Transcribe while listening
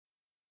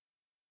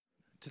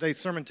Today's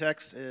sermon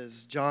text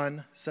is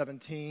John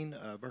 17,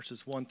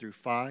 verses 1 through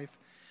 5,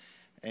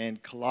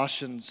 and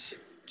Colossians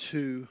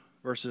 2,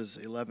 verses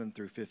 11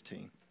 through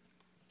 15.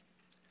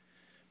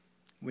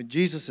 When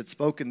Jesus had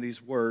spoken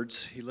these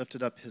words, he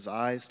lifted up his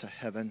eyes to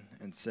heaven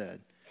and said,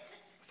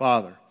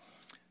 Father,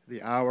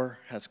 the hour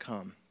has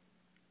come.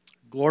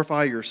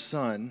 Glorify your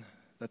Son,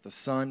 that the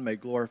Son may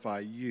glorify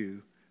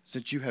you,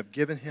 since you have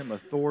given him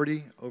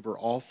authority over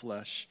all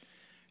flesh,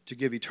 to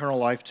give eternal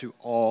life to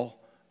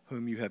all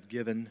whom you have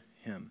given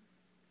him.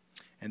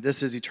 And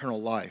this is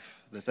eternal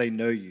life, that they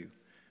know you,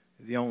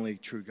 the only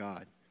true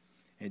God,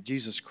 and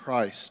Jesus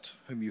Christ,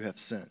 whom you have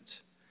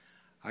sent.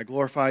 I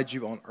glorified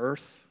you on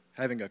earth,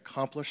 having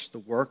accomplished the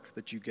work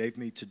that you gave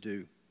me to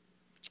do.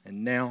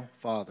 And now,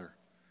 Father,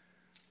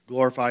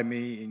 glorify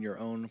me in your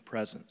own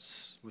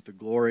presence with the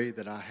glory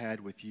that I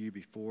had with you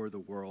before the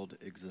world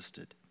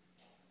existed.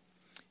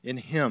 In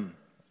him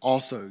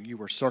also you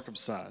were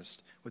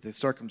circumcised with a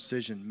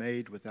circumcision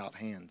made without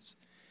hands,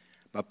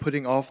 by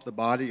putting off the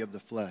body of the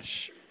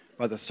flesh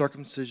by the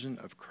circumcision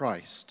of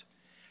Christ,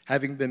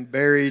 having been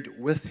buried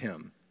with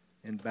him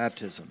in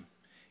baptism,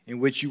 in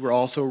which you were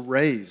also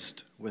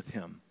raised with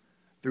him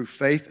through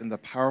faith in the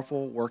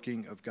powerful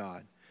working of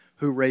God,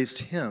 who raised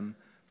him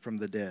from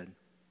the dead.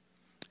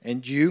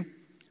 And you,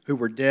 who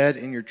were dead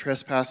in your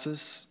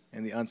trespasses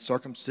and the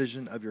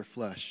uncircumcision of your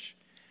flesh,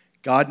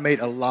 God made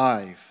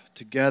alive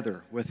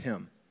together with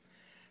him,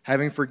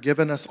 having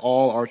forgiven us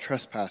all our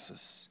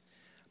trespasses,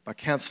 by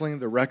canceling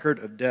the record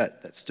of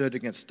debt that stood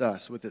against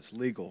us with its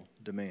legal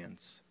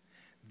demands.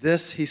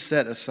 This he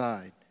set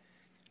aside,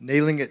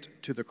 nailing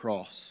it to the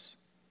cross.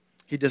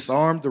 He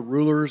disarmed the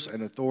rulers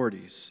and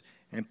authorities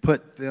and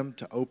put them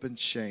to open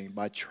shame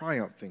by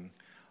triumphing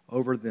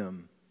over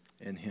them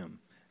in him.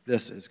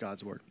 This is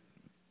God's word.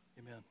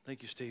 Amen.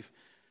 Thank you, Steve.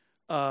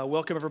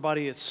 Welcome,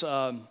 everybody. It's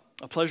a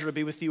pleasure to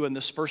be with you on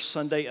this first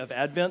Sunday of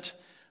Advent.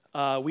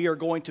 We are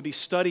going to be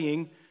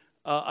studying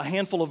a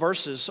handful of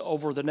verses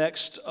over the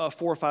next 4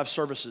 or 5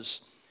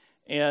 services.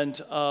 And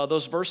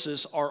those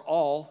verses are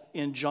all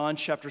in John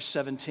chapter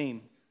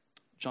 17.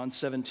 John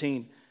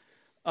 17.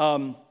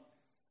 I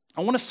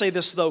want to say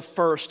this, though,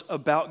 first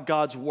about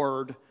God's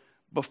word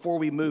before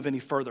we move any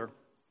further.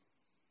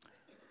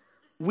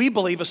 We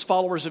believe, as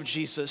followers of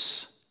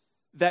Jesus,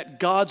 that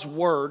God's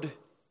word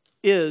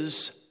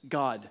is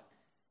God.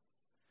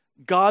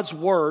 God's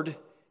word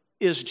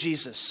is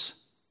Jesus.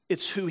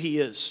 It's who he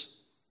is.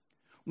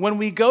 When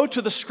we go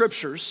to the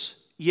scriptures,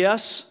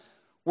 yes,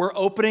 we're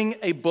opening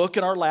a book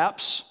in our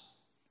laps,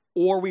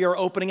 or we are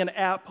opening an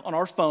app on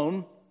our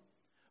phone,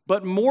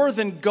 but more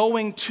than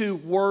going to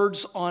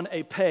words on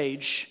a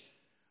page,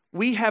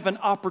 we have an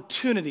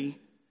opportunity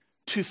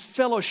to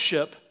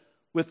fellowship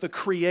with the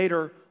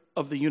creator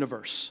of the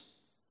universe.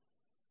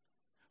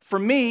 For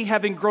me,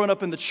 having grown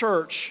up in the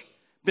church,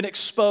 been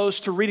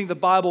exposed to reading the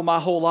Bible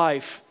my whole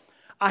life,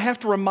 I have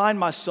to remind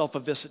myself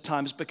of this at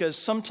times, because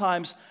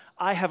sometimes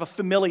I have a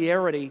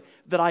familiarity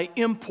that I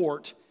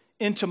import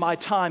into my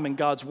time in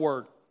God's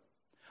Word.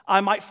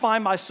 I might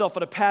find myself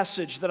at a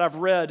passage that I've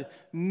read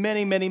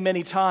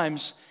many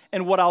times,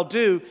 and what I'll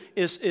do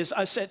is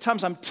at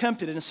times I'm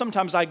tempted, and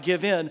sometimes I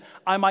give in.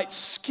 I might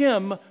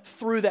skim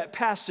through that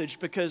passage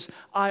because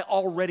I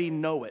already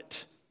know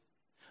it.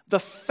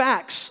 The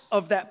facts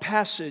of that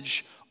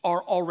passage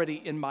are already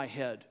in my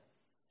head.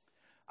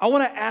 I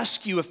want to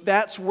ask you, if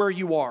that's where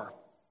you are,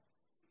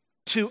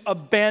 to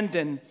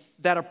abandon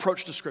that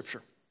approach to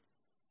Scripture.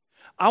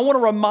 I want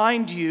to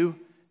remind you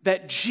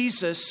that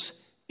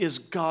Jesus is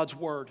God's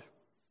Word.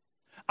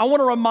 I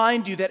want to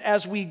remind you that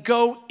as we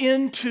go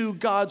into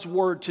God's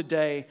Word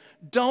today,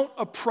 don't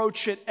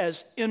approach it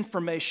as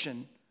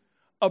information.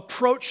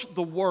 Approach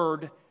the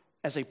Word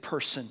as a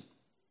person.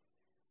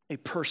 A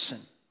person.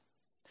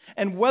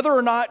 And whether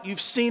or not you've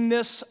seen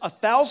this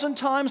 1,000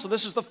 times, or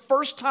this is the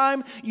first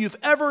time you've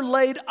ever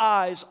laid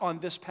eyes on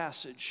this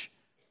passage,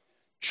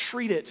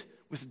 treat it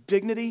with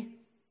dignity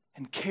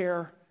and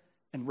care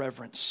and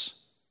reverence.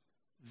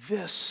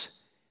 This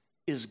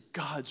is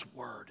God's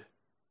word.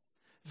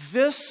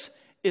 This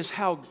is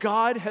how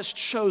God has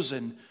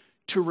chosen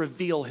to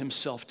reveal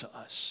himself to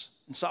us.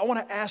 And so I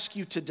want to ask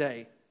you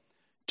today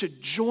to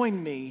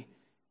join me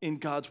in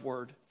God's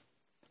word.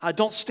 I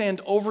don't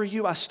stand over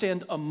you, I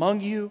stand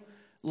among you.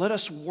 Let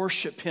us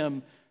worship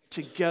him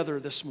together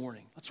this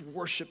morning. Let's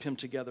worship him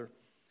together.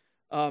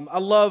 I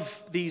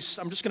love these.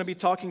 I'm just going to be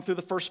talking through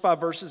the first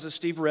 5 verses as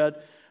Steve read.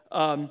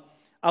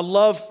 I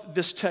love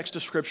this text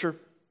of Scripture.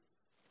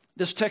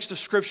 This text of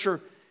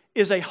Scripture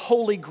is a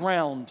holy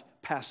ground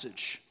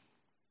passage.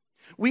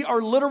 We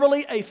are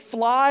literally a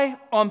fly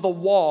on the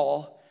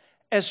wall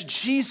as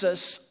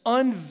Jesus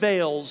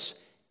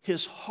unveils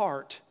his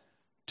heart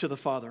to the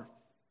Father.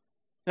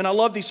 And I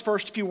love these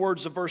first few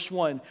words of verse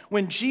 1.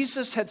 When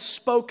Jesus had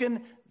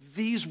spoken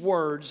these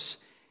words,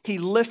 he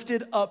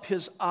lifted up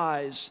his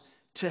eyes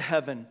to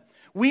heaven.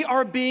 We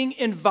are being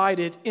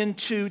invited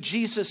into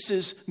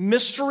Jesus'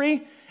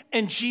 mystery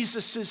and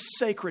Jesus'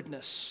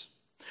 sacredness.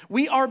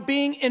 We are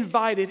being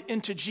invited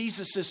into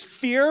Jesus'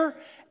 fear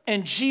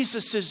and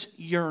Jesus'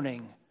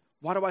 yearning.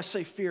 Why do I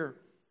say fear?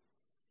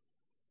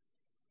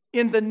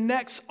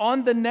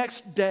 on the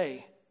next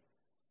day,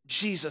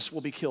 Jesus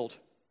will be killed.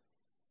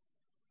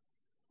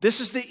 This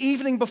is the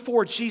evening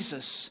before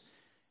Jesus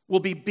will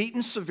be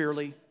beaten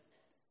severely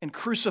and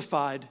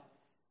crucified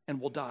and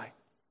will die.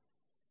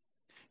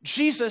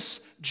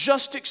 Jesus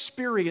just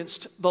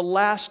experienced the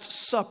Last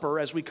Supper,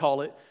 as we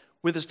call it,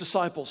 with his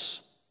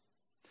disciples.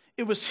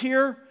 It was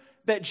here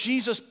that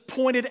Jesus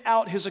pointed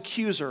out his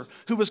accuser,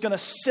 who was going to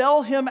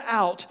sell him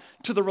out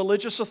to the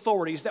religious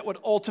authorities that would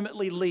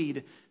ultimately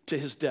lead to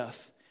his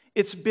death.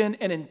 It's been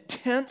an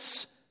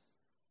intense,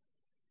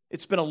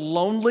 it's been a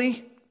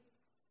lonely,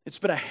 it's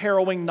been a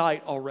harrowing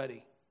night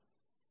already.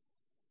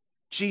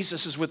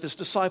 Jesus is with his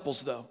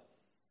disciples, though,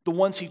 the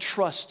ones he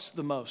trusts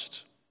the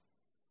most.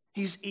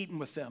 He's eaten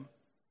with them.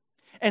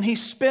 And he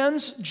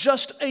spends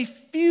just a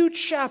few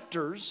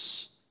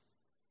chapters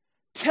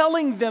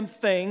telling them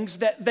things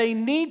that they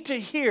need to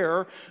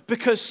hear,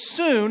 because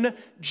soon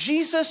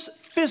Jesus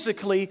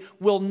physically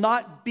will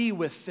not be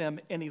with them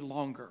any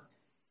longer.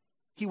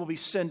 He will be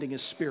sending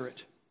his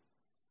Spirit.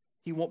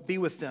 He won't be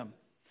with them.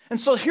 And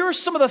so here are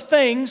some of the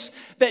things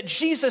that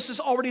Jesus has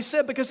already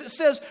said, because it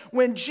says,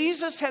 when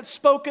Jesus had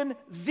spoken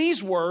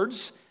these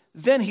words,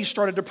 then he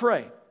started to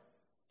pray.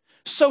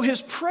 So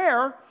his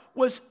prayer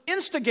was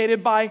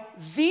instigated by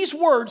these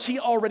words he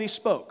already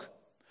spoke.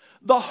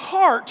 The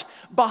heart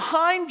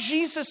behind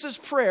Jesus'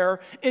 prayer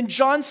in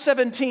John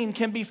 17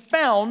 can be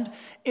found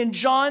in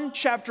John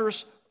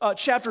chapters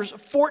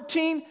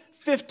 14,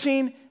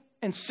 15,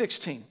 and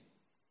 16.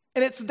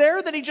 And it's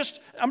there that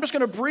I'm just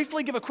going to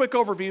briefly give a quick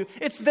overview.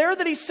 It's there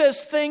that he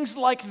says things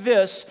like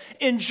this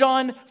in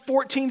John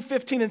 14,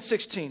 15, and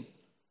 16.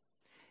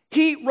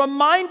 He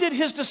reminded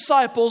his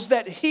disciples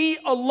that he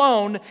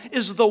alone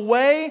is the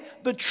way,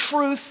 the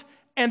truth,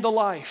 and the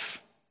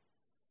life.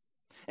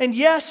 And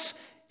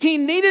yes, he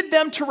needed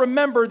them to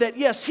remember that,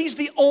 yes, he's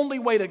the only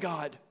way to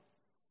God.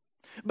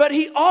 But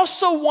he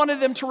also wanted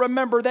them to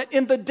remember that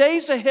in the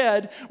days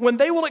ahead, when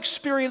they will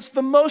experience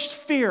the most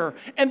fear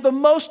and the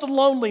most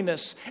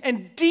loneliness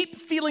and deep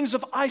feelings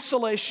of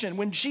isolation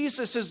when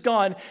Jesus is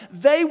gone,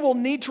 they will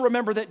need to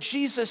remember that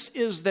Jesus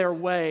is their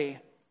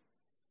way.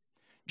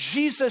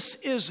 Jesus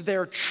is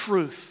their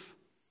truth.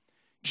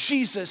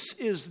 Jesus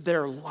is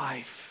their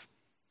life.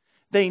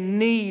 They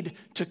need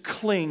to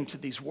cling to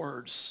these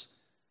words.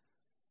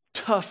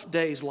 Tough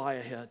days lie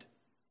ahead.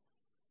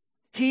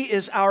 He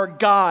is our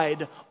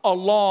guide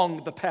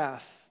along the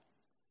path.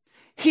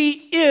 He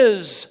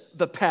is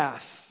the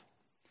path,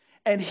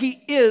 and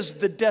he is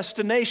the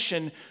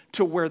destination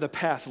to where the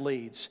path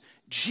leads.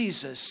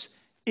 Jesus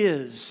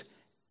is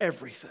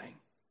everything.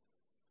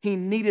 He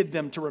needed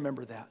them to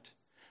remember that.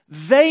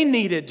 They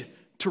needed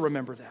to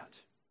remember that.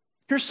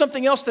 Here's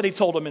something else that he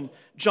told them in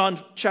John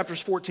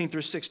chapters 14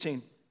 through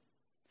 16.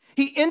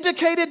 He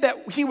indicated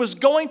that he was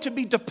going to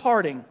be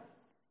departing,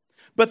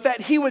 but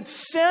that he would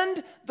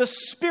send the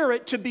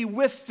Spirit to be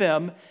with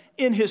them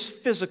in his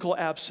physical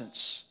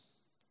absence.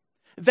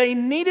 They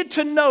needed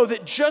to know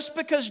that just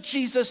because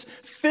Jesus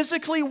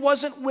physically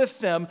wasn't with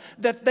them,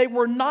 that they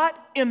were not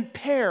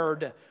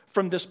impaired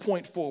from this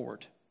point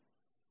forward.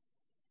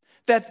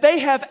 That they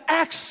have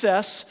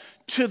access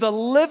to the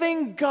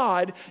living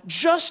God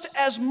just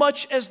as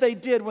much as they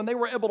did when they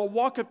were able to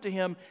walk up to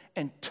him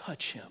and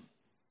touch him.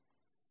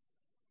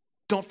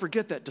 Don't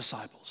forget that,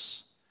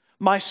 disciples.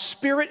 My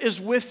Spirit is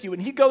with you.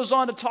 And he goes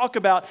on to talk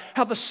about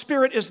how the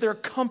Spirit is their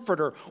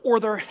comforter or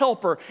their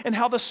helper, and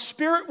how the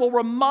Spirit will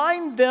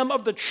remind them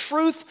of the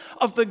truth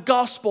of the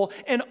gospel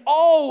and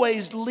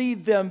always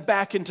lead them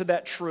back into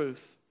that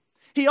truth.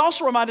 He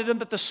also reminded them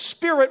that the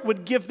Spirit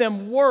would give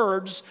them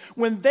words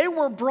when they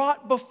were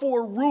brought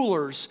before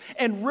rulers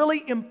and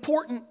really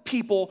important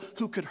people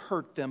who could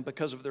hurt them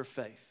because of their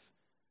faith.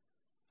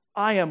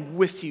 I am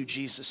with you,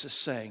 Jesus is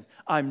saying.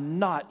 I'm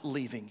not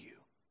leaving you.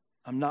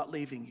 I'm not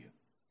leaving you.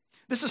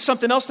 This is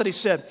something else that he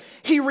said.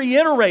 He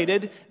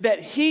reiterated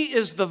that he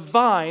is the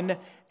vine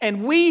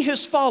and we,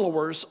 his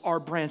followers, are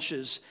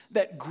branches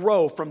that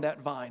grow from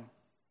that vine.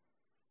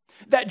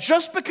 That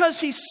just because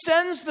he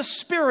sends the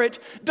Spirit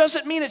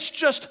doesn't mean it's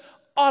just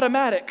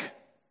automatic.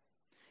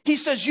 He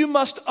says, you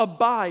must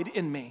abide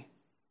in me.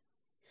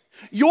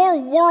 Your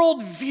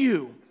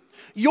worldview,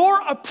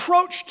 your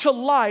approach to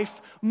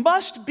life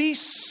must be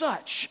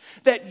such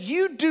that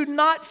you do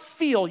not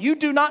feel, you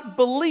do not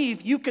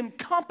believe you can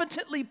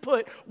competently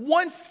put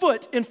one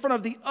foot in front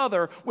of the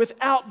other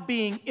without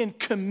being in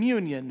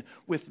communion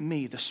with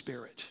me, the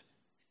Spirit.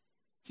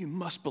 You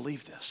must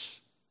believe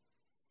this.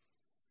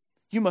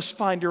 You must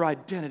find your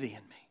identity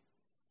in me.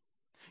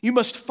 You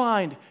must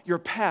find your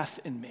path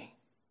in me.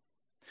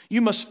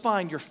 You must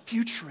find your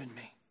future in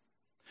me.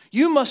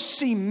 You must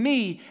see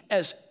me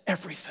as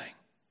everything,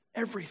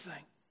 everything.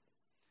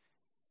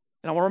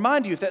 And I want to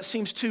remind you, if that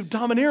seems too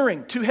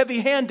domineering, too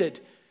heavy-handed,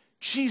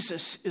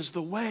 Jesus is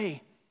the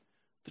way,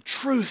 the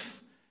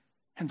truth,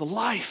 and the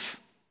life.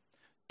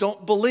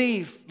 Don't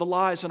believe the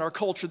lies in our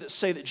culture that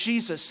say that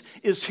Jesus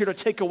is here to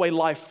take away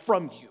life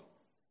from you,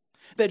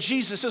 that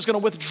Jesus is going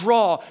to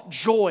withdraw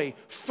joy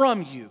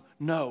from you.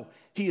 No,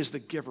 he is the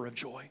giver of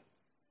joy.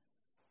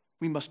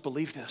 We must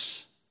believe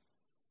this.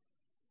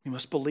 We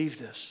must believe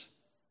this.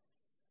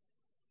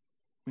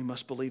 We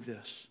must believe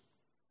this.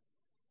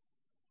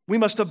 We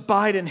must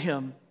abide in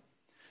him,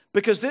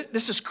 because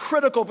this is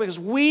critical, because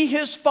we,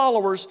 his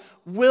followers,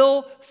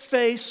 will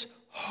face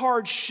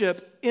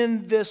hardship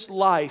in this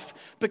life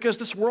because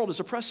this world is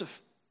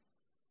oppressive.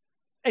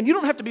 And you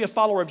don't have to be a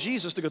follower of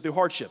Jesus to go through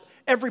hardship.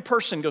 Every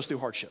person goes through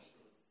hardship.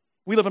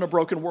 We live in a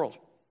broken world.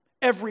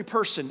 Every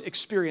person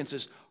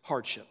experiences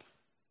hardship.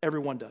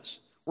 Everyone does.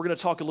 We're going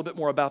to talk a little bit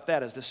more about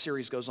that as this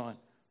series goes on.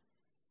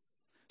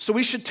 So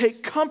we should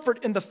take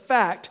comfort in the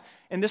fact,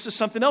 and this is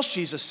something else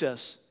Jesus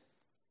says,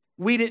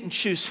 we didn't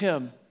choose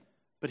him,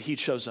 but he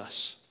chose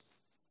us.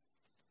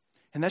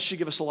 And that should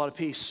give us a lot of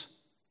peace.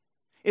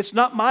 It's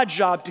not my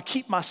job to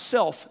keep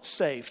myself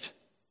saved.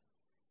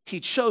 He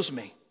chose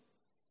me.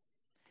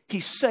 He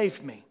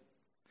saved me.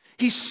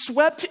 He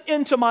swept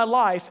into my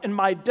life, and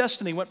my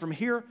destiny went from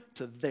here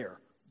to there.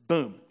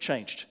 Boom,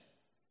 changed.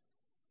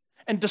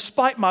 And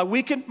despite my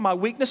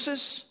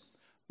weaknesses,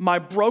 my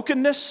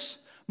brokenness,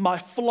 my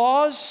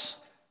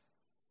flaws,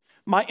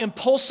 my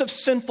impulsive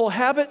sinful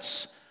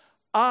habits,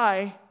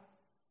 I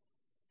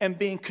am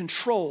being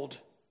controlled,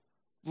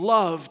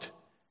 loved,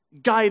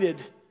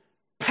 guided,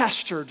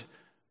 pastored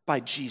by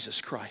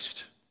Jesus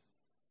Christ.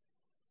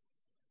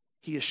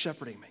 He is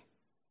shepherding me.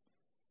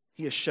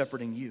 He is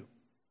shepherding you.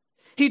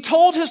 He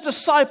told his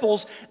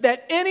disciples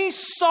that any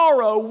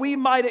sorrow we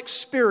might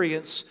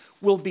experience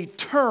will be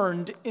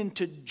turned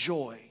into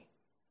joy.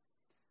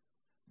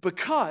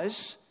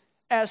 Because,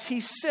 as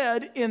he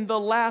said in the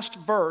last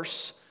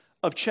verse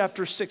of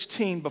chapter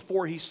 16,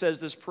 before he says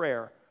this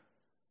prayer,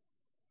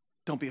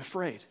 don't be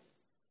afraid.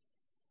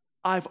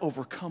 I've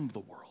overcome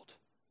the world.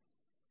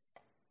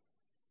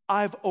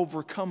 I've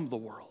overcome the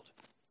world.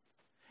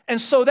 And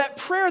so that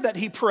prayer that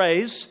he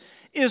prays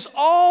is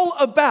all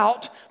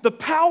about the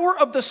power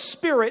of the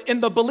Spirit in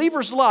the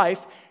believer's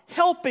life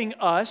helping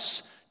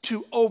us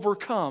to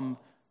overcome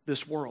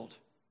this world.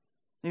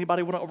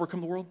 Anybody want to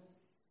overcome the world?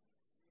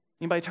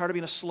 Anybody tired of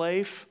being a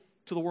slave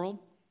to the world?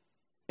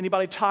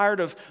 Anybody tired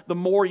of the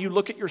more you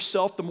look at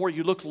yourself, the more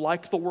you look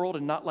like the world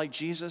and not like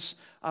Jesus?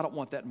 I don't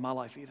want that in my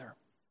life either.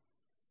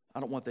 I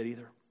don't want that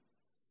either.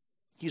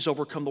 He's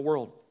overcome the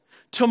world.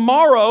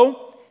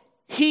 Tomorrow,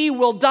 he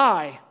will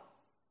die.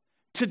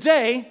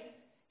 Today,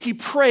 he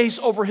prays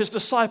over his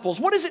disciples.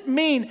 What does it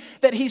mean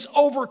that he's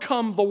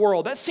overcome the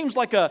world? That seems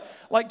like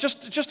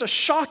just a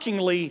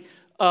shockingly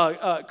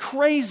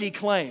crazy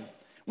claim.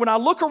 When I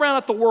look around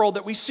at the world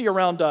that we see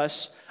around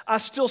us, I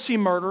still see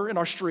murder in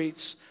our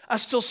streets. I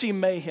still see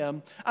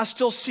mayhem. I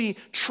still see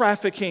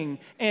trafficking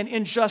and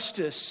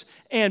injustice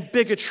and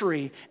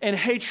bigotry and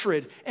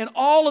hatred and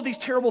all of these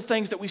terrible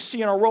things that we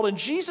see in our world. And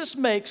Jesus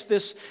makes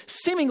this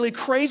seemingly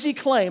crazy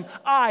claim,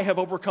 I have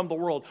overcome the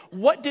world.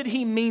 What did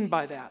he mean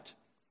by that?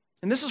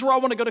 And this is where I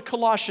want to go to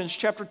Colossians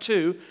chapter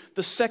 2,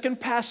 the second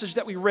passage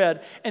that we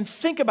read, and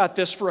think about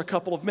this for a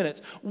couple of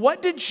minutes.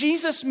 What did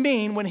Jesus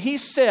mean when he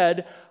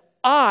said,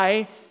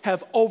 I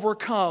have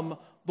overcome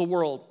the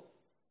world?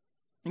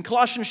 In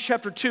Colossians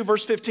chapter 2,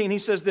 verse 15, he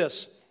says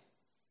this.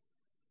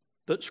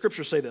 The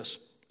scriptures say this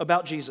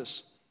about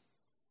Jesus.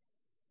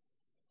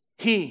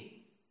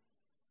 He.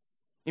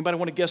 Anybody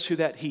want to guess who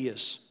that he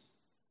is?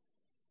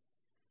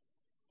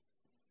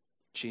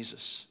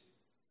 Jesus.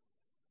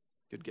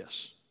 Good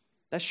guess.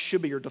 That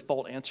should be your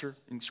default answer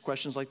in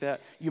questions like that.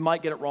 You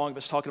might get it wrong if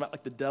it's talking about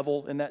like the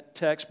devil in that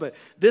text, but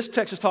this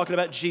text is talking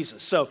about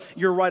Jesus. So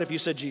you're right if you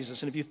said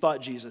Jesus and if you thought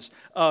Jesus.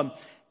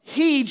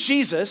 He,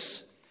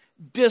 Jesus,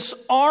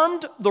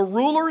 disarmed the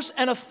rulers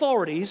and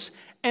authorities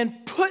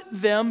and put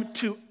them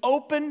to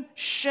open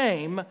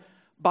shame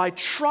by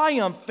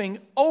triumphing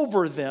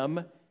over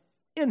them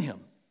in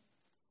him.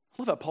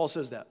 I love how Paul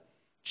says that.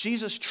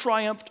 Jesus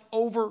triumphed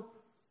over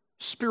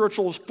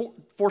spiritual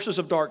forces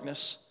of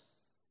darkness.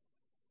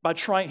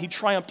 He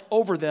triumphed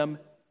over them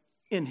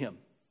in him.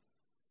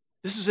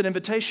 This is an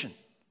invitation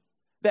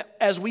that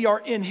as we are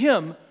in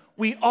him,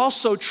 we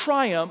also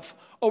triumph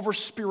over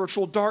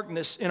spiritual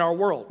darkness in our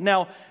world.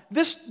 Now,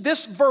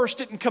 this verse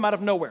didn't come out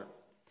of nowhere.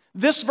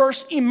 This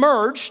verse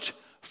emerged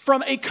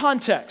from a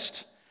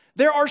context.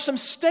 There are some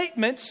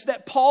statements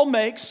that Paul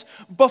makes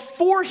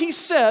before he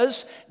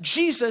says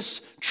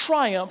Jesus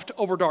triumphed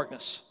over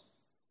darkness.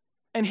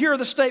 And here are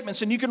the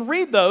statements, and you can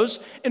read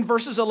those in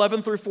verses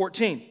 11 through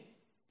 14.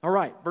 All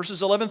right,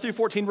 verses 11 through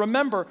 14.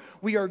 Remember,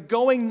 we are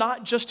going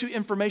not just to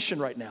information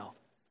right now.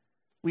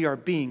 We are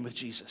being with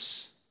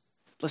Jesus.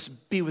 Let's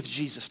be with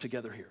Jesus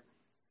together here.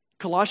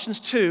 Colossians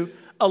 2,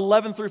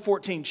 11 through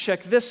 14.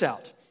 Check this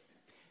out.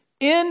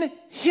 In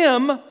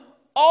him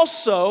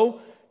also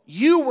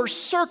you were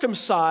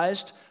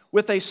circumcised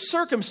with a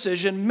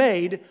circumcision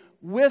made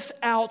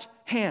without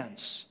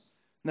hands.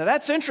 Now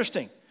that's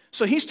interesting.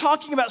 So he's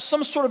talking about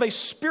some sort of a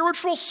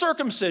spiritual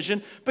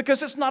circumcision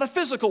because it's not a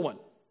physical one.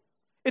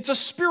 It's a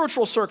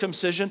spiritual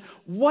circumcision.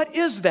 What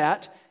is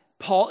that?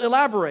 Paul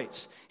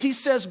elaborates. He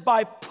says,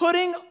 by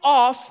putting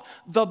off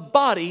the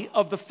body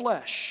of the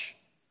flesh.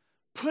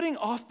 Putting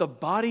off the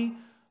body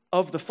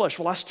of the flesh.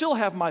 Well, I still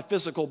have my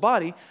physical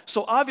body,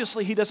 so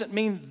obviously he doesn't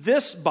mean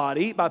this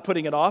body by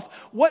putting it off.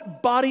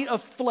 What body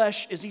of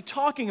flesh is he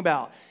talking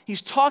about?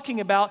 He's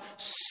talking about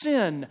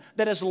sin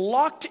that is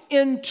locked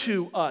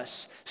into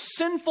us,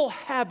 sinful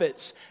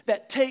habits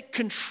that take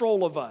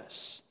control of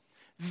us.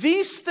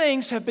 These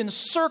things have been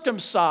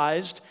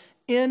circumcised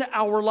in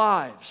our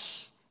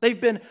lives.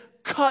 They've been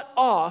cut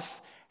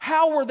off.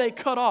 How were they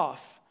cut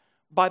off?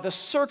 By the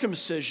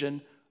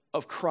circumcision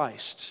of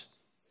Christ.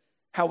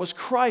 How was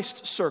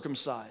Christ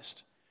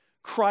circumcised?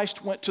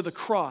 Christ went to the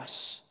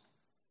cross.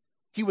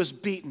 He was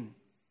beaten.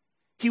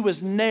 He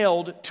was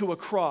nailed to a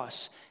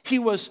cross. He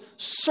was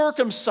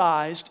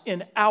circumcised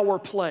in our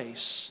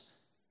place.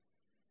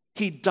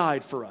 He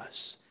died for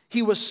us.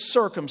 He was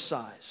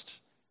circumcised.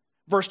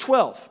 Verse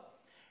 12,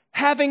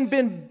 having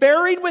been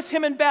buried with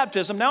him in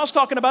baptism, now it's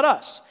talking about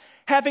us,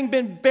 having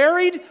been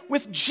buried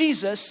with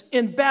Jesus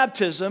in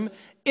baptism,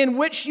 in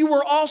which you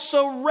were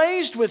also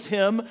raised with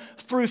him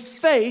through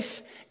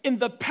faith in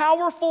the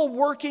powerful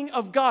working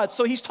of God.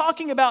 So he's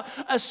talking about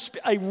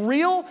a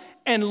real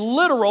and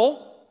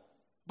literal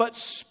but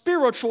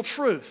spiritual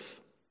truth.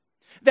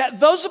 That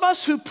those of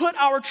us who put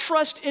our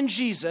trust in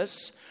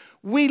Jesus,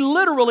 we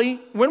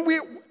literally,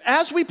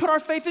 as we put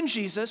our faith in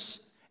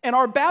Jesus, and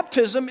our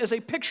baptism is a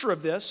picture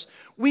of this,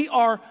 we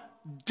are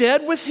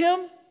dead with him,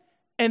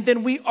 and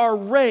then we are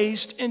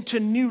raised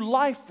into new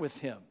life with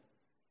him.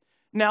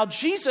 Now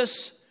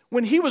Jesus,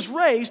 when he was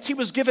raised, he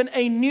was given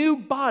a new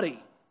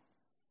body.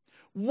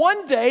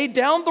 One day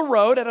down the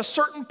road at a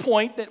certain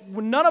point that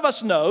none of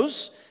us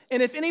knows,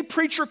 and if any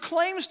preacher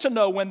claims to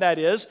know when that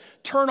is,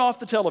 turn off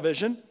the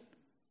television.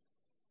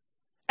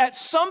 At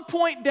some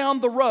point down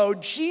the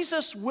road,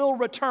 Jesus will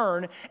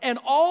return, and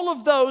all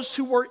of those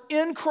who were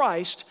in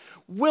Christ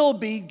will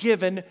be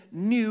given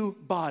new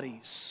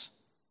bodies.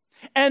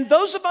 And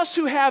those of us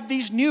who have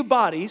these new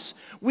bodies,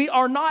 we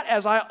are not,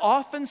 as I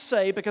often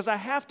say, because I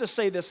have to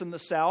say this in the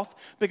South,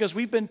 because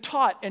we've been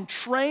taught and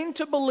trained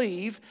to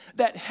believe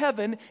that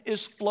heaven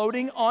is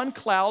floating on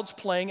clouds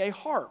playing a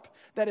harp.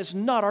 That is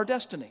not our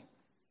destiny.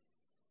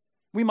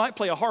 We might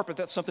play a harp if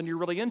that's something you're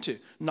really into.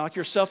 Knock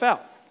yourself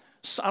out.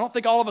 So I don't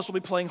think all of us will be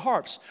playing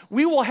harps.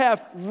 We will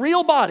have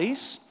real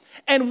bodies,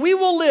 and we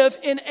will live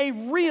in a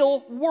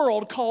real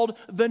world called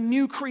the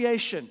new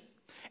creation.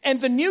 And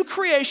the new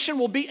creation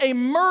will be a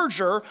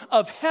merger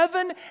of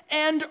heaven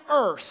and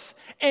earth.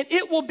 And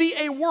it will be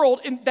a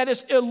world that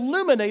is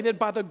illuminated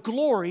by the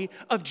glory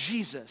of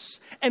Jesus.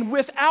 And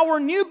with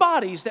our new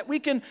bodies that we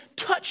can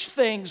touch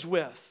things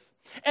with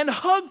and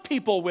hug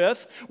people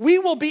with, we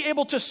will be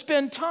able to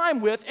spend time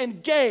with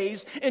and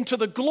gaze into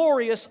the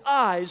glorious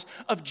eyes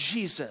of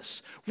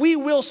Jesus. We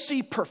will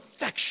see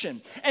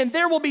perfection, and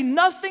there will be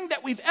nothing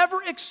that we've ever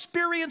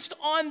experienced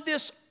on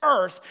this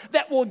earth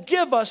that will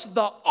give us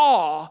the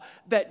awe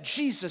that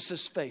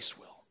Jesus' face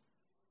will.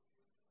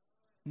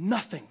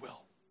 Nothing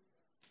will.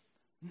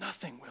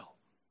 Nothing will.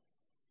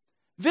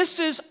 This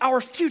is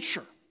our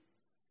future.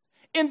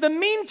 In the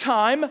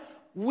meantime,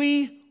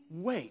 we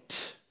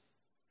wait.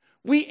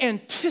 We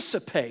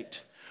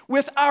anticipate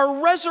with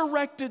our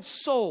resurrected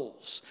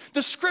souls.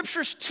 The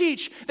scriptures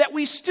teach that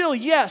we still,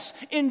 yes,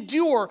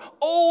 endure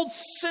old,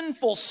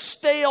 sinful,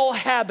 stale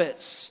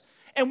habits.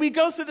 And we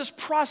go through this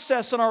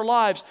process in our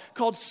lives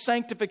called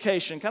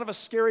sanctification. Kind of a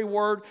scary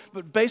word,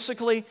 but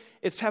basically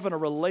it's having a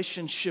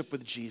relationship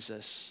with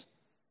Jesus.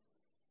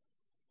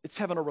 It's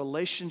having a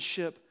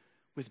relationship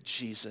with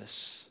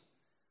Jesus.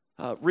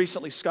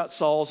 Recently, Scott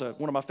Sauls,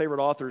 one of my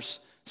favorite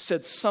authors,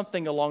 said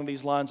something along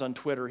these lines on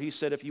Twitter. He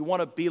said, if you want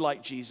to be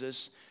like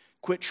Jesus,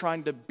 quit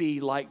trying to be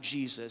like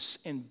Jesus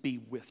and be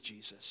with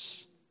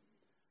Jesus.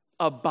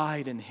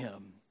 Abide in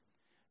him.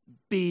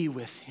 Be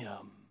with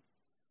him.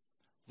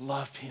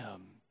 Love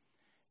him.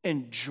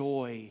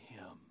 Enjoy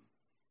him.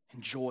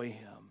 Enjoy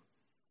him.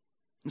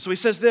 And so he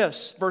says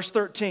this, verse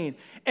 13,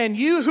 and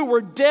you who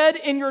were dead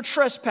in your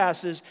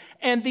trespasses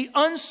and the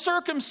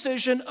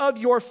uncircumcision of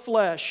your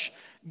flesh,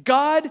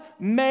 God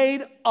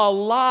made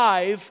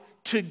alive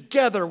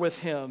together with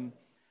him,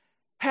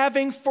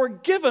 having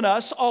forgiven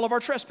us all of our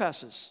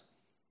trespasses.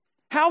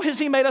 How has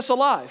he made us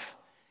alive?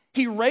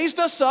 He raised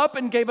us up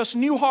and gave us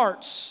new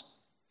hearts.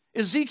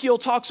 Ezekiel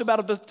talks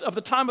about of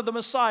the time of the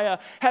Messiah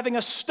having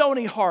a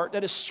stony heart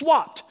that is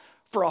swapped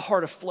for a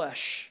heart of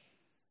flesh.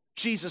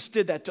 Jesus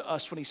did that to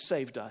us when he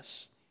saved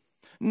us.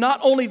 Not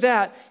only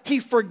that,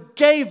 he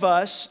forgave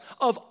us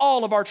of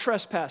all of our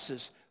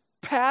trespasses,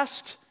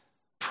 past,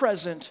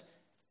 present,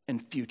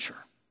 and future.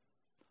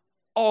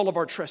 All of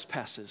our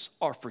trespasses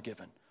are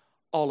forgiven.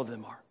 All of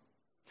them are.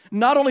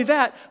 Not only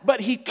that, but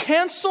he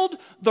canceled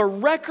the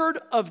record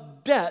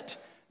of debt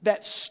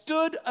that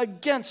stood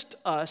against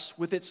us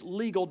with its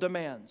legal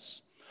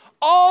demands.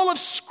 All of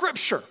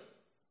Scripture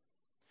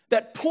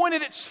that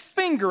pointed its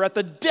finger at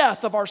the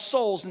death of our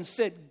souls and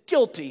said,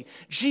 guilty,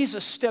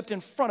 Jesus stepped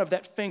in front of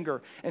that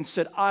finger and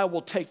said, I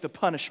will take the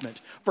punishment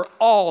for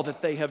all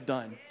that they have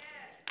done.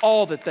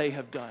 All that they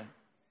have done.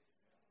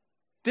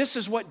 This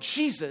is what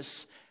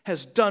Jesus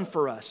has done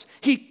for us.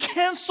 He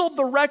canceled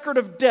the record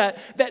of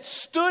debt that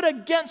stood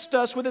against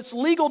us with its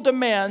legal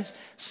demands,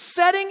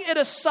 setting it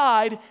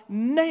aside,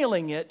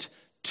 nailing it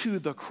to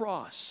the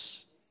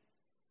cross.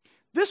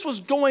 This was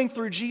going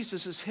through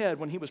Jesus' head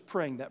when he was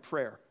praying that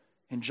prayer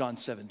in John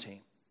 17,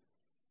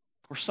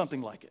 or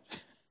something like it.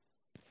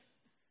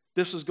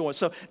 This was going.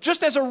 So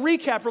just as a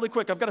recap really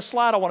quick, I've got a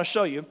slide I want to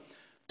show you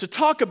to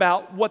talk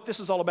about what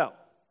this is all about.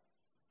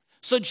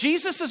 So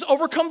Jesus has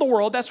overcome the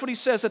world. That's what he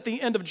says at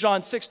the end of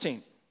John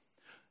 16.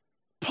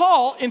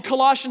 Paul in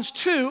Colossians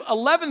 2,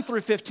 11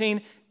 through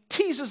 15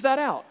 teases that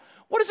out.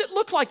 What does it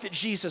look like that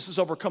Jesus has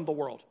overcome the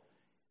world?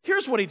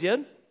 Here's what he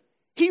did.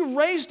 He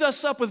raised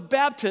us up with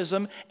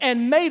baptism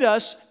and made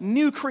us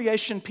new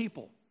creation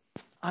people.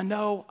 I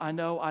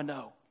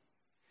know.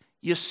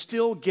 You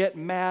still get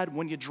mad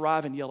when you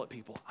drive and yell at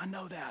people. I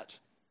know that.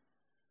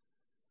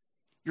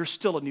 You're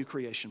still a new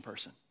creation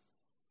person.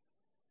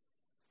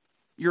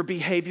 Your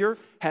behavior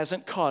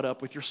hasn't caught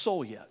up with your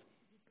soul yet,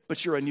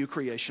 but you're a new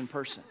creation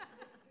person.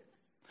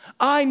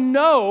 I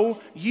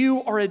know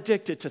you are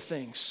addicted to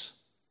things.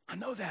 I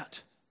know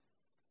that.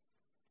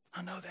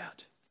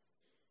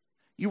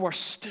 You are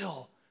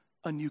still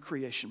a new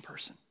creation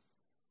person.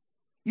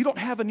 You don't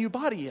have a new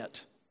body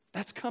yet.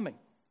 That's coming.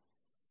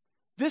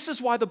 This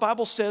is why the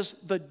Bible says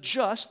the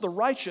just, the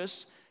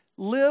righteous,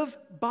 live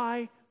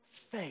by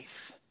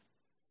faith.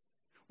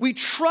 We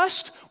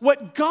trust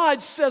what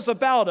God says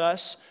about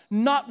us,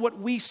 not what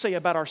we say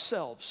about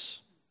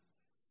ourselves.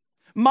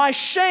 My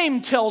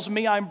shame tells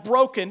me I'm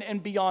broken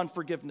and beyond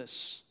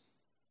forgiveness.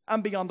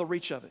 I'm beyond the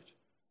reach of it.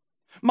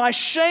 My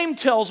shame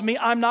tells me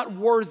I'm not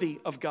worthy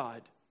of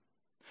God.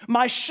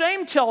 My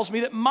shame tells me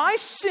that my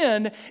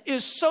sin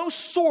is so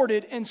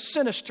sordid and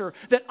sinister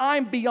that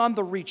I'm beyond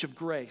the reach of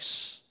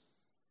grace.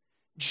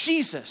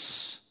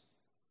 Jesus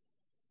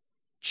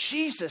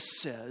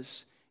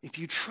says, if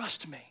you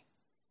trust me,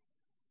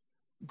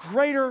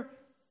 greater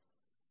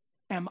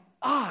am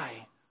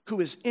I who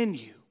is in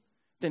you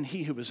than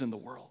he who is in the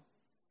world.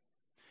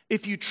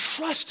 If you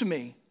trust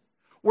me,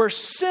 where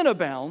sin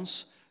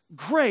abounds,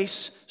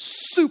 grace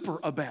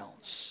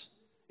superabounds.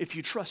 If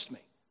you trust me.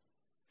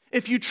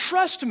 If you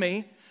trust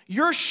me,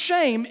 your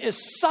shame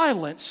is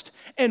silenced,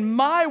 and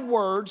my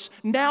words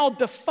now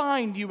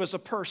define you as a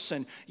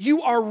person.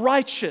 You are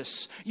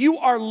righteous. You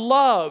are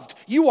loved.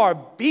 You are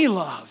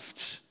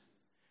beloved.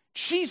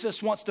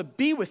 Jesus wants to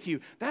be with you.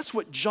 That's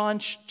what John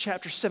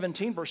chapter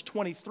 17, verse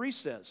 23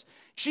 says.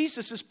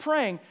 Jesus is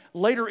praying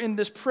later in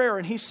this prayer,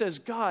 and he says,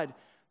 God,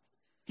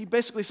 he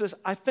basically says,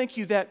 I thank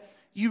you that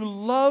you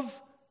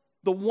love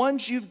the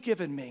ones you've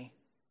given me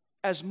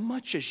as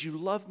much as you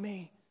love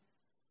me.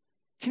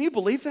 Can you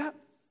believe that?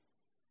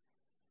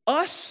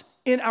 Us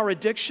in our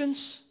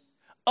addictions,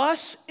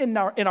 us in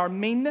our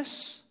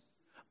meanness,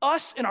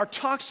 us in our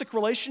toxic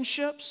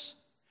relationships,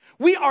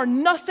 we are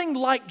nothing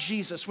like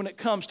Jesus when it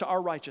comes to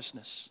our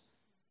righteousness.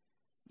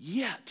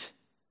 Yet,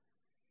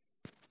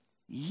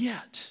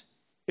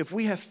 if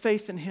we have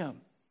faith in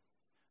him,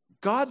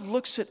 God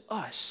looks at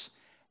us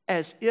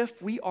as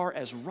if we are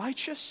as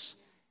righteous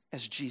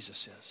as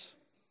Jesus is.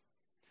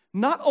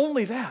 Not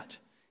only that,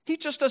 he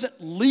just doesn't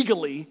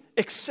legally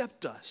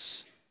accept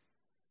us.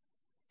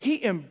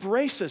 He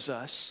embraces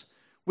us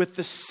with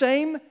the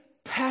same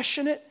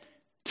passionate,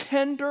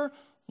 tender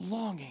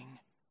longing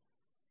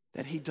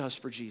that he does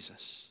for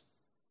Jesus.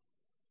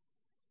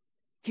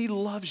 He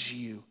loves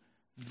you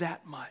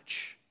that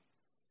much.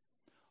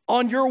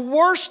 On your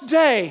worst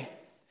day,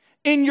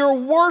 in your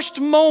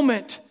worst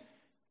moment,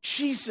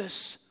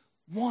 Jesus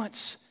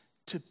wants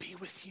to be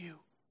with you.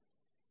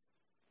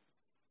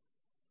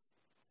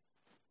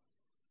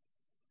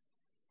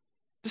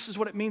 This is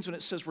what it means when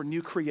it says we're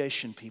new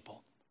creation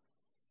people.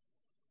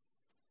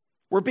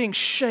 We're being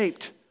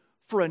shaped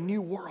for a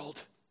new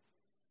world.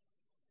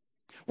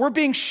 We're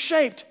being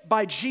shaped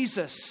by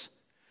Jesus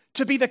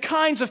to be the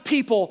kinds of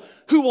people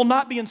who will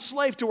not be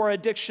enslaved to our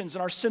addictions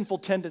and our sinful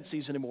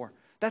tendencies anymore.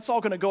 That's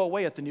all going to go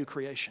away at the new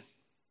creation.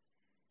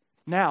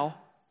 Now,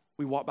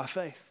 we walk by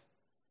faith.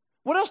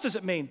 What else does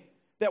it mean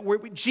that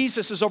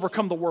Jesus has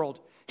overcome the world?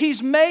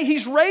 He's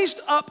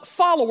raised up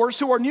followers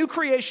who are new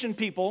creation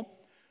people,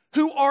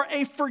 who are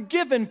a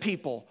forgiven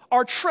people.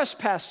 Our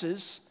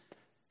trespasses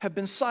have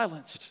been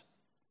silenced.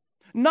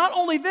 Not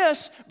only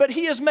this, but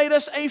he has made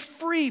us a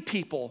free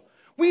people.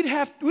 We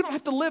don't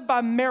have to live by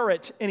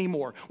merit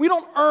anymore. We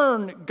don't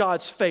earn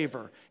God's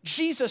favor.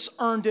 Jesus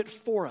earned it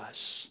for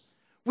us.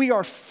 We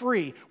are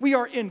free. We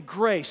are in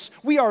grace.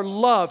 We are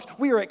loved.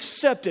 We are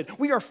accepted.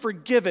 We are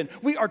forgiven.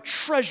 We are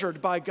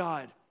treasured by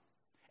God.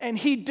 And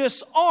he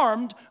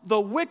disarmed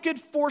the wicked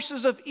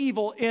forces of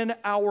evil in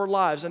our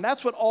lives. And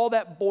that's what all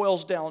that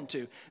boils down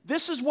to.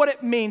 This is what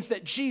it means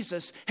that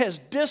Jesus has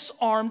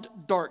disarmed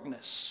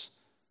darkness.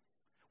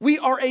 We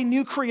are a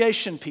new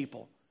creation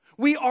people.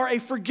 We are a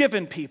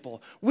forgiven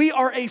people. We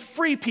are a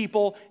free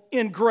people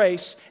in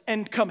grace.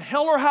 And come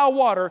hell or high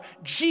water,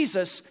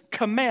 Jesus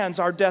commands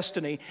our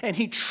destiny. And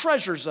he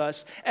treasures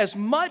us as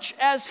much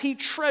as he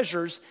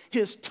treasures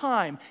his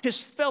time,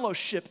 his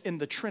fellowship in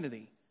the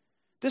Trinity.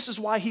 This is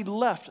why he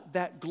left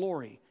that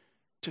glory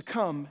to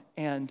come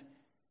and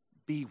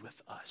be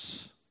with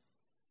us.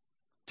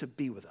 To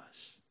be with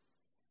us.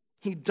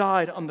 He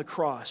died on the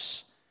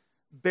cross,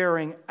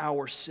 bearing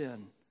our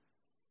sin.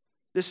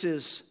 This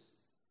is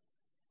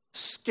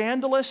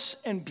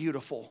scandalous and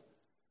beautiful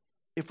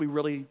if we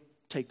really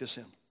take this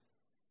in.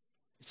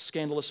 It's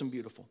scandalous and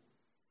beautiful.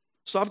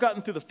 So I've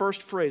gotten through the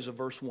first phrase of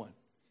verse 1.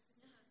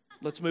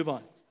 Let's move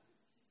on.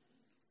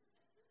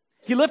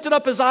 He lifted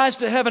up his eyes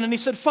to heaven and he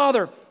said,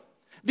 Father,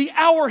 the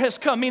hour has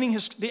come, meaning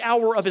the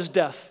hour of his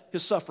death,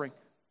 his suffering.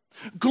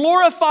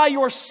 Glorify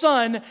your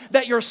Son,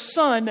 that your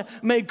Son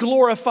may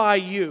glorify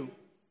you.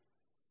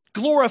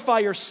 Glorify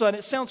your Son.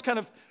 It sounds kind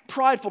of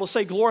prideful to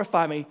say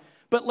glorify me,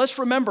 but let's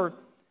remember,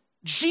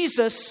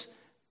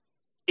 Jesus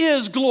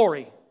is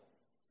glory.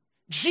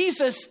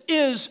 Jesus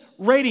is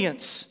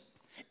radiance.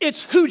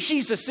 It's who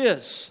Jesus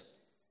is.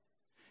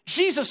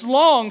 Jesus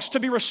longs to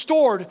be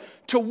restored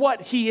to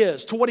what he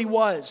is, to what he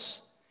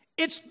was.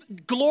 It's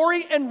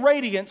glory and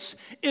radiance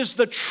is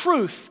the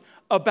truth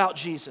about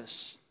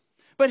Jesus.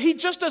 But he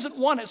just doesn't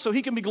want it so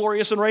he can be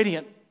glorious and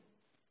radiant.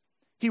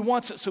 He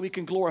wants it so he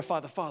can glorify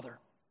the Father.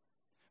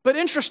 But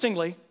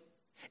interestingly,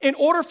 in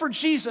order for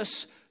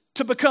Jesus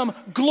to become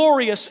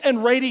glorious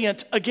and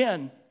radiant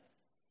again,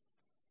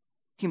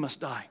 he must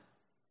die.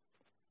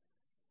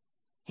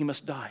 He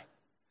must die.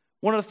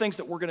 One of the things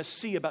that we're going to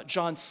see about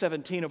John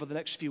 17 over the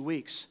next few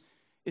weeks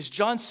is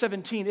John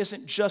 17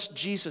 isn't just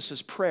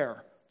Jesus'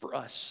 prayer for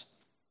us.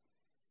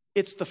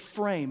 It's the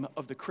frame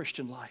of the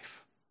Christian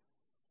life.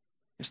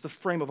 It's the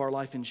frame of our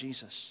life in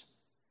Jesus.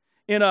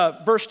 In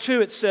verse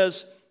 2, it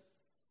says,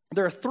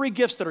 there are 3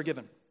 gifts that are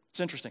given. It's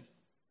interesting.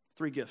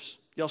 3 gifts.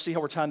 Y'all see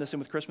how we're tying this in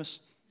with Christmas?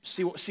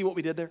 See what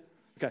we did there?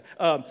 Okay.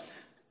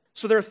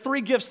 So there are 3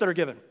 gifts that are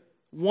given.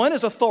 One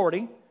is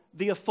authority,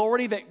 the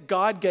authority that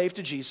God gave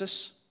to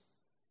Jesus.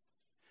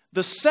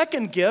 The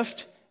second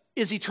gift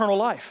is eternal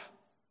life,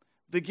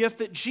 the gift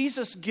that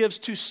Jesus gives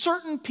to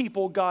certain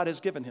people God has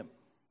given him.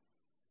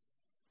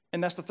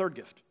 And that's the third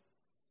gift.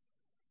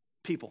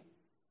 People.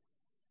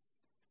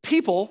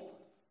 People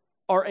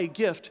are a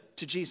gift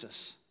to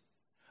Jesus.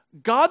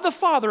 God the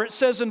Father, it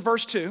says in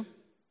verse 2,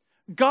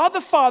 God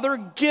the Father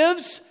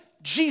gives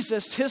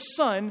Jesus, his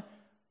Son,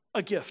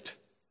 a gift.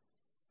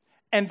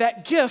 And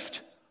that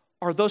gift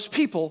are those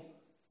people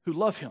who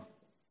love him.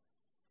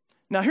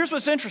 Now here's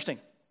what's interesting.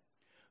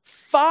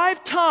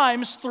 5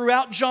 times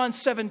throughout John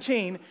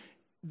 17,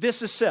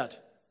 this is said.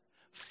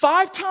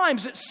 5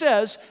 times it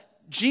says,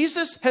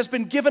 Jesus has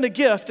been given a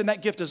gift, and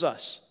that gift is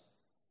us.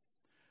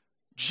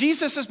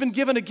 Jesus has been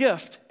given a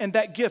gift, and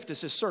that gift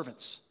is his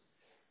servants.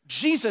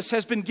 Jesus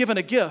has been given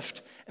a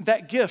gift, and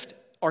that gift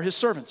are his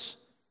servants.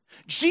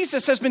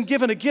 Jesus has been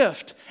given a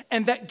gift,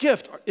 and that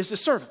gift is his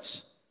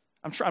servants.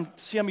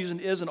 I'm using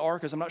is and are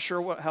because I'm not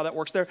sure how that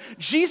works there.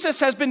 Jesus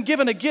has been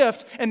given a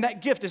gift, and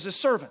that gift is his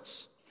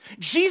servants.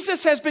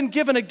 Jesus has been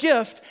given a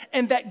gift,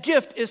 and that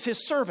gift is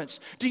his servants.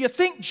 Do you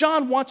think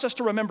John wants us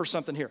to remember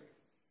something here?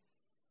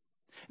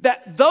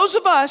 That those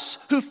of us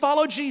who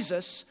follow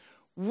Jesus,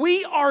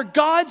 we are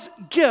God's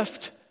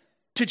gift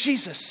to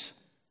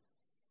Jesus.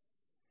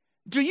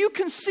 Do you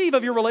conceive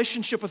of your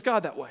relationship with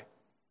God that way?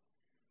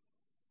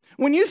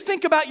 When you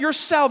think about your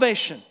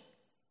salvation,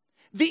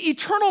 the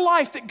eternal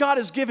life that God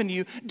has given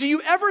you, do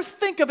you ever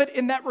think of it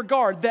in that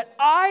regard, that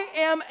I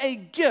am a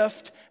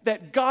gift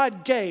that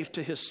God gave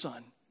to his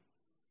Son?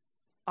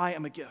 I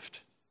am a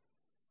gift.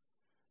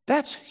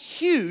 That's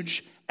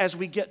huge as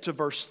we get to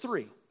verse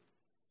 3.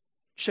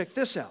 Check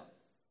this out.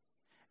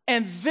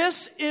 And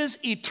this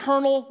is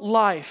eternal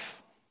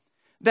life,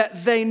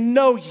 that they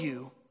know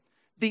you,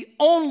 the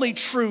only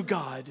true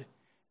God,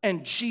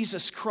 and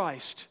Jesus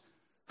Christ,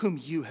 whom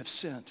you have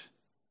sent.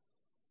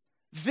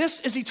 This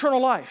is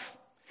eternal life.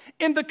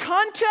 In the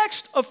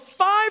context of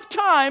 5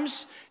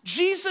 times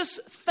Jesus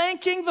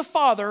thanking the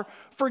Father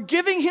for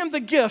giving him the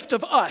gift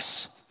of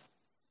us,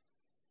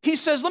 he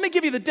says, let me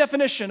give you the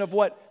definition of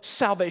what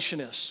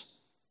salvation is.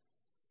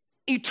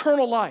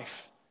 Eternal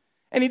life.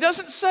 And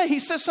he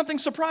says something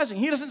surprising.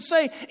 He doesn't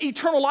say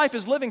eternal life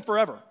is living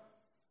forever.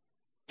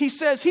 He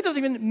doesn't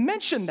even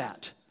mention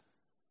that.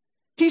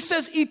 He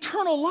says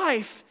eternal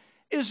life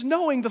is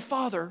knowing the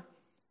Father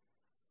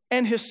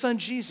and his Son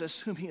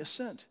Jesus, whom he has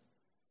sent.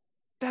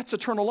 That's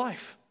eternal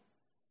life.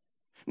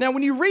 Now,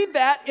 when you read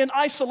that in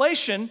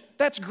isolation,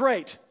 that's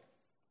great.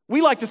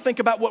 We like to think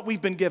about what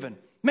we've been given.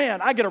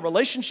 Man, I get a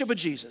relationship with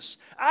Jesus.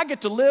 I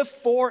get to live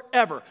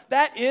forever.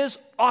 That is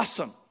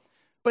awesome.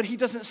 But he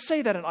doesn't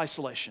say that in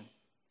isolation.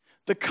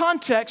 The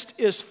context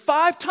is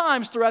 5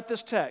 times throughout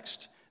this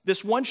text,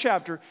 this one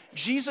chapter,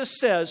 Jesus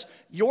says,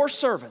 your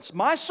servants,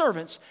 my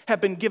servants, have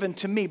been given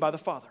to me by the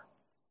Father.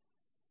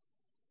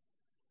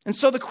 And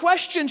so the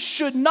question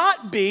should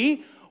not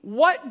be,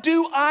 what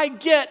do I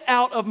get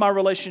out of my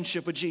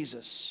relationship with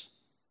Jesus?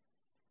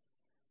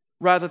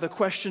 Rather, the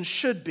question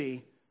should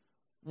be,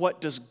 what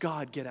does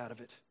God get out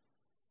of it?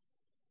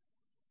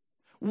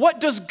 What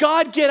does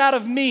God get out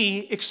of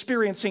me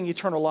experiencing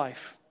eternal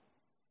life?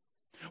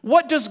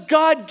 What does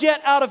God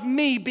get out of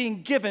me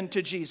being given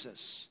to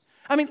Jesus?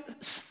 I mean,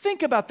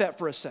 think about that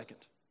for a second.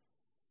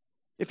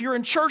 If you're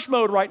in church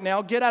mode right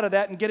now, get out of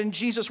that and get in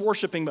Jesus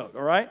worshiping mode,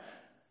 all right?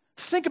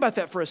 Think about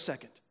that for a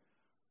second.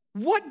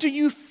 What do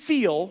you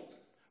feel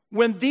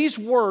when these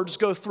words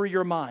go through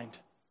your mind?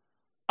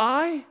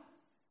 I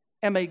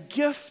am a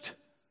gift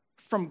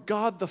from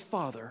God the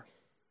Father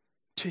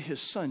to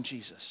his Son,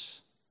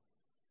 Jesus.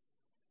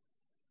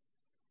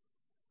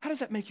 How does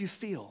that make you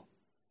feel?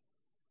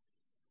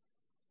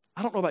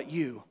 I don't know about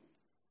you,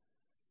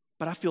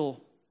 but I feel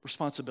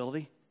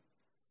responsibility.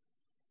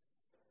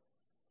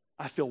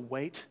 I feel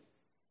weight.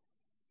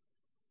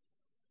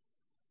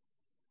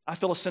 I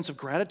feel a sense of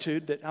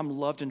gratitude that I'm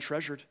loved and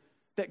treasured,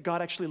 that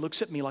God actually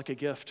looks at me like a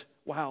gift.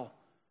 Wow.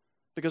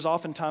 Because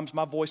oftentimes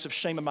my voice of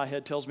shame in my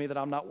head tells me that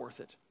I'm not worth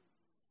it.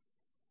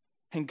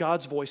 And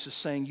God's voice is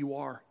saying, you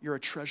are. You're a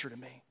treasure to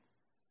me.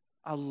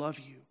 I love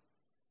you.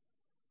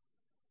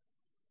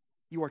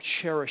 You are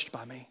cherished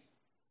by me.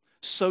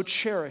 So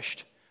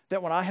cherished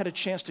that when I had a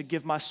chance to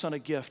give my son a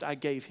gift, I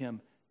gave him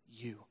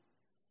you.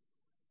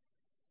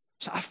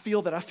 So I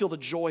feel that. I feel the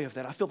joy of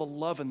that. I feel the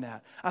love in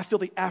that. I feel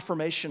the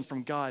affirmation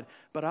from God,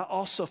 but I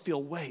also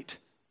feel weight.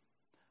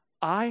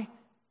 I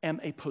am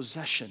a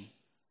possession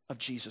of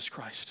Jesus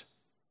Christ.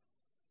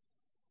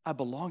 I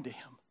belong to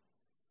him.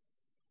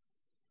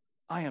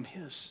 I am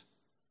his.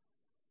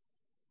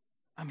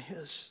 I'm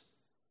his.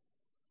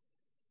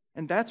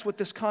 And that's what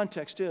this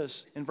context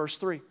is in verse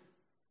 3.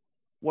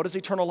 What is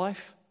eternal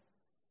life?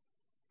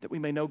 That we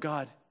may know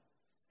God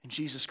and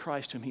Jesus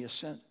Christ whom he has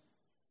sent.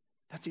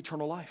 That's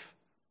eternal life.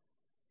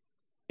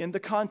 In the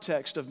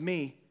context of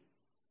me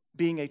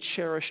being a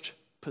cherished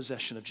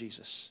possession of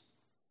Jesus.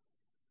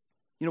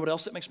 You know what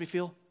else it makes me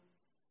feel?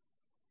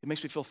 It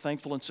makes me feel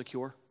thankful and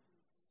secure.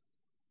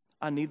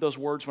 I need those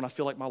words when I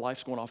feel like my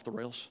life's going off the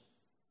rails.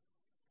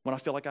 When I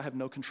feel like I have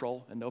no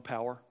control and no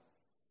power.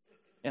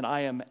 And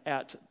I am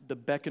at the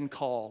beck and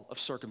call of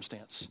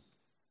circumstance.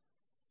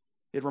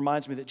 It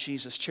reminds me that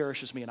Jesus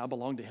cherishes me and I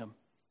belong to him.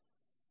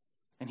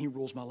 And he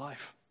rules my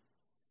life.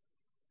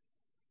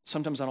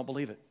 Sometimes I don't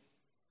believe it,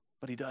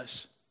 but he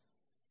does.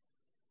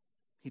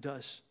 He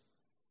does.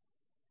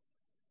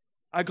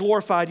 I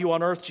glorified you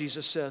on earth,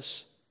 Jesus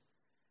says,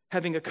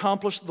 having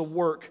accomplished the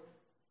work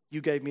you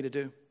gave me to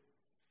do.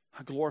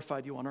 I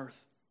glorified you on earth.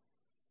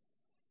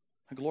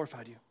 I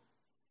glorified you.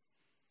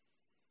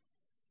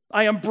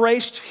 I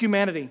embraced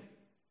humanity.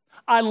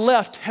 I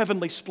left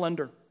heavenly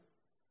splendor.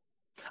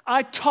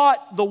 I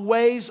taught the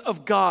ways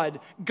of God,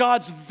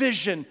 God's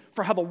vision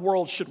for how the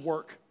world should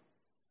work.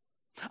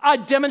 I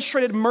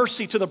demonstrated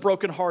mercy to the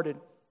brokenhearted,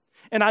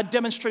 and I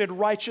demonstrated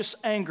righteous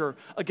anger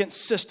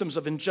against systems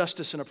of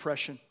injustice and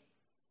oppression.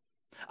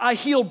 I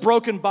healed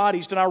broken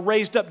bodies, and I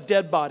raised up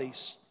dead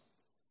bodies.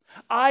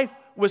 I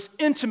was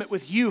intimate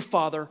with you,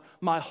 Father,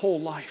 my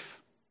whole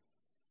life.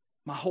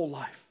 My whole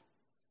life.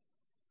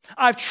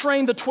 I've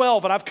trained the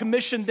 12, and I've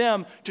commissioned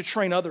them to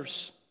train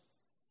others.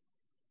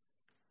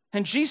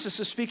 And Jesus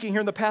is speaking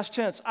here in the past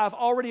tense. I've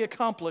already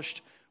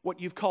accomplished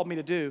what you've called me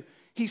to do.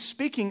 He's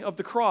speaking of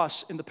the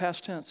cross in the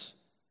past tense.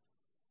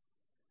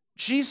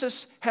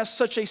 Jesus has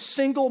such a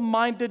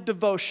single-minded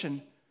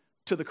devotion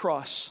to the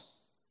cross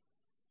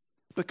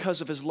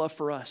because of his love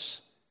for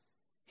us.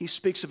 He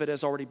speaks of it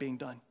as already being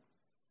done.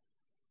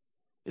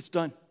 It's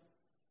done.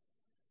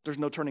 There's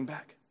no turning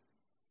back.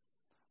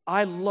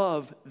 I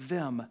love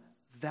them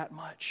that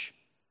much.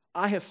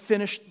 I have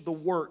finished the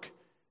work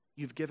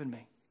you've given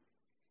me.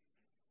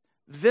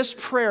 This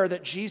prayer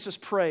that Jesus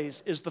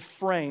prays is the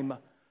frame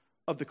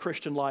of the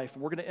Christian life.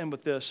 And we're going to end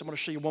with this. I'm going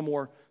to show you one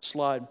more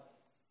slide.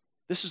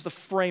 This is the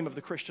frame of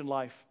the Christian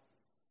life.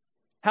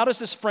 How does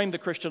this frame the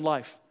Christian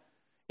life?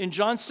 In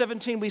John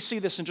 17, we see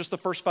this in just the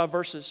first 5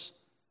 verses.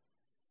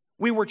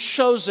 We were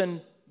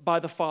chosen by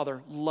the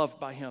Father, loved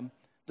by him,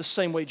 the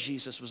same way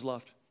Jesus was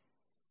loved.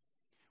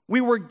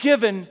 We were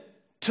given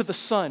to the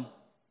Son.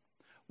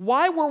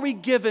 Why were we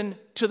given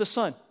to the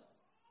Son?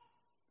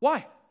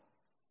 Why?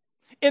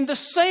 In the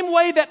same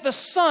way that the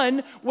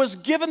Son was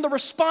given the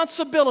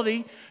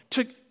responsibility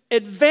to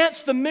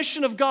advance the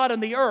mission of God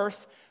on the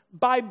earth,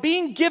 by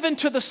being given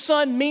to the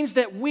Son means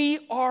that we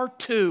are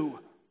too.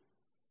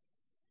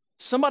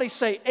 Somebody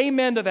say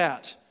amen to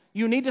that.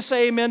 You need to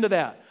say amen to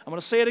that. I'm going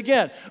to say it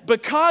again.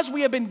 Because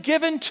we have been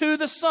given to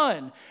the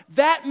Son,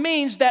 that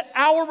means that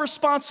our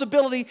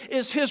responsibility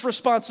is his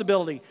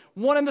responsibility.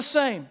 One and the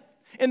same.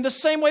 In the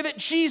same way that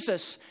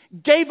Jesus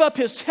gave up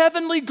his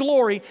heavenly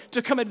glory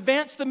to come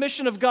advance the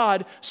mission of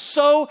God,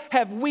 so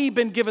have we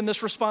been given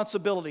this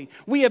responsibility.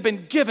 We have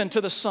been given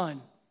to the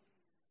Son.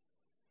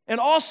 And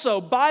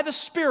also, by the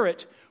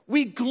Spirit,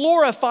 we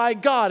glorify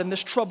God in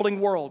this troubling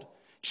world.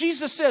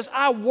 Jesus says,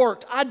 I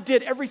worked, I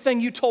did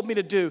everything you told me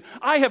to do.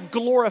 I have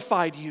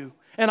glorified you,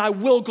 and I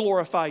will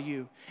glorify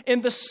you.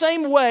 In the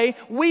same way,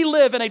 we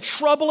live in a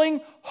troubling,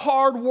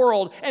 hard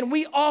world, and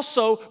we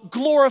also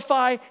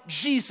glorify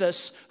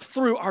Jesus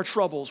through our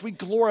troubles. We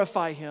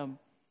glorify him.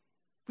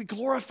 We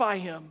glorify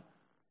him.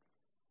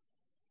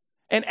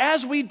 And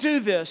as we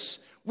do this,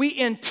 we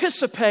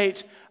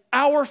anticipate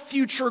our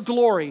future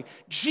glory.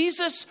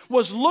 Jesus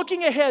was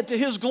looking ahead to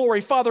his glory.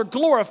 Father,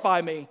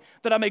 glorify me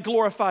that I may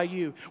glorify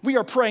you. We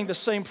are praying the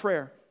same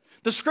prayer.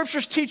 The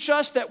scriptures teach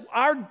us that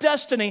our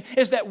destiny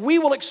is that we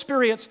will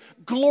experience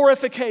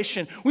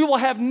glorification. We will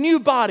have new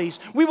bodies.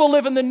 We will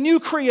live in the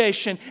new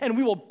creation, and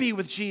we will be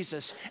with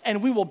Jesus,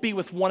 and we will be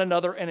with one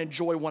another and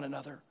enjoy one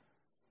another.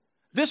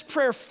 This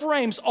prayer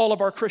frames all of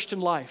our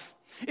Christian life.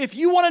 If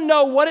you want to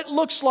know what it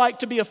looks like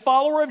to be a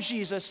follower of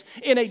Jesus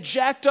in a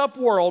jacked up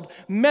world,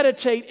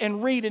 meditate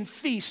and read and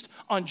feast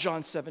on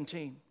John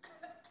 17.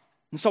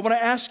 And so I want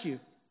to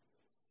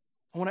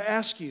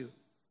ask you,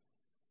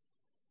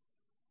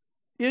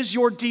 is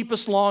your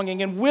deepest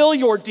longing, and will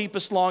your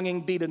deepest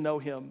longing be to know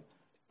Him?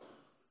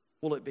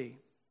 Will it be?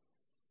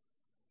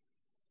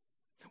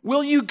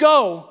 Will you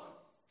go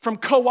from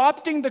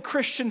co-opting the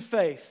Christian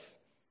faith?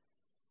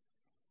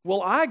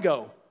 Will I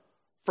go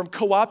from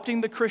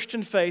co-opting the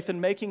Christian faith and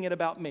making it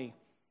about me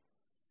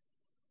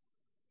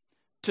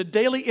to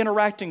daily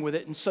interacting with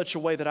it in such a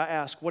way that I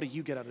ask, what do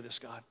you get out of this,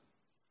 God?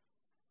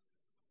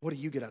 What do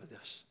you get out of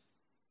this?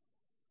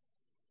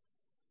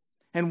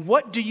 And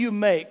what do you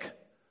make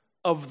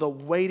of the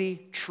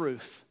weighty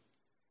truth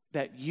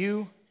that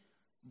you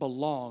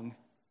belong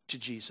to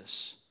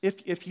Jesus?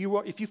 If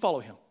you follow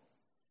Him,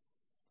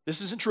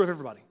 this isn't true of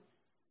everybody.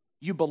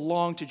 You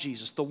belong to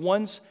Jesus, the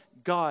ones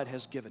God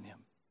has given Him.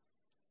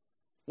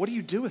 What do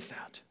you do with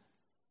that?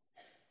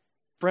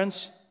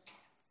 Friends,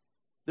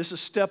 this is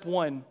step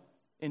one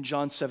in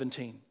John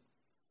 17.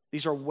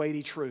 These are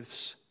weighty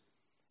truths.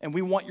 And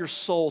we want your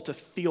soul to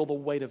feel the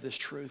weight of this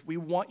truth. We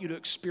want you to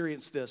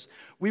experience this.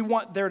 We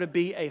want there to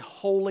be a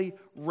holy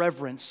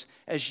reverence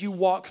as you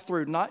walk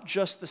through not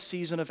just the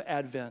season of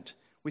Advent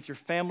with your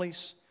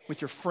families,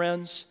 with your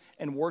friends,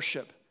 and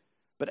worship,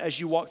 but as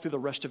you walk through the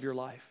rest of your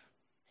life.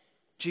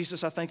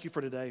 Jesus, I thank you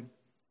for today.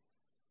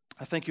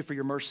 I thank you for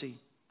your mercy.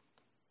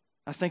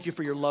 I thank you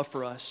for your love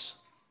for us.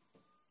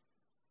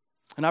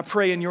 And I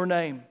pray in your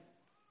name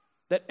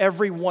that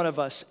every one of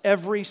us,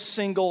 every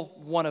single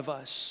one of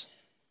us,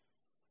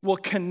 will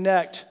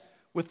connect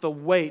with the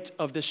weight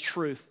of this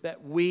truth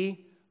that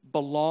we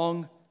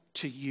belong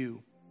to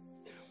you.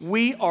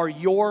 We are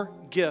your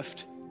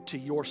gift to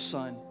your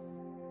Son.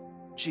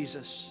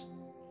 Jesus,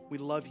 we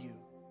love you.